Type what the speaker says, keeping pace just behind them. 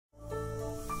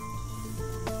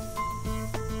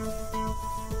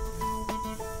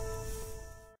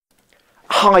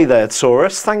Hi there,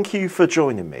 Taurus. Thank you for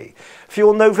joining me for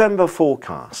your November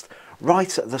forecast.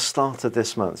 Right at the start of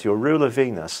this month, your ruler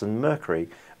Venus and Mercury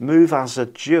move as a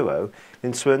duo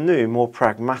into a new, more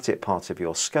pragmatic part of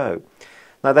your scope.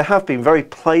 Now, they have been very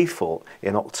playful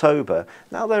in October.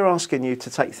 Now they're asking you to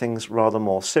take things rather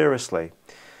more seriously.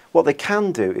 What they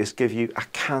can do is give you a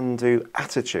can-do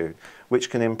attitude, which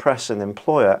can impress an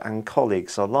employer and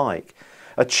colleagues alike.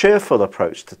 A cheerful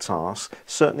approach to tasks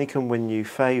certainly can win you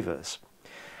favours.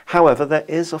 However, there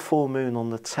is a full moon on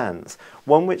the 10th,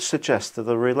 one which suggests that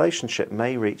the relationship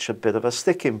may reach a bit of a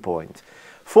sticking point.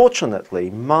 Fortunately,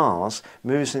 Mars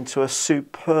moves into a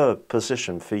superb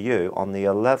position for you on the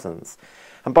 11th.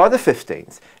 And by the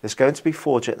 15th, it's going to be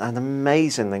forging an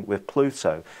amazing link with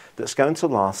Pluto that's going to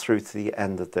last through to the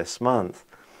end of this month.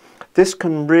 This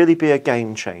can really be a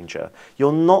game changer.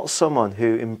 You're not someone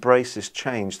who embraces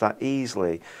change that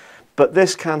easily, but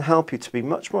this can help you to be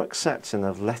much more accepting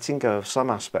of letting go of some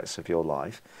aspects of your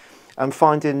life and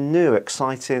finding new,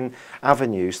 exciting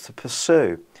avenues to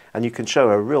pursue. And you can show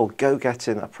a real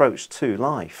go-getting approach to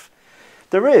life.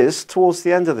 There is, towards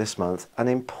the end of this month, an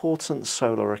important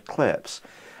solar eclipse.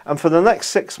 And for the next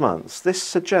 6 months, this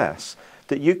suggests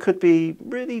that you could be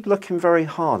really looking very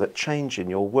hard at changing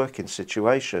your working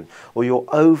situation or your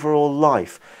overall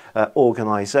life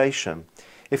organisation.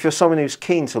 If you're someone who's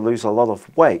keen to lose a lot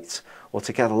of weight or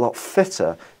to get a lot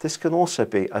fitter, this can also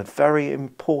be a very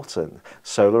important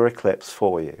solar eclipse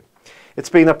for you. It's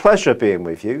been a pleasure being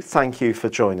with you. Thank you for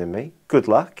joining me. Good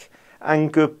luck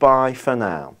and goodbye for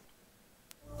now.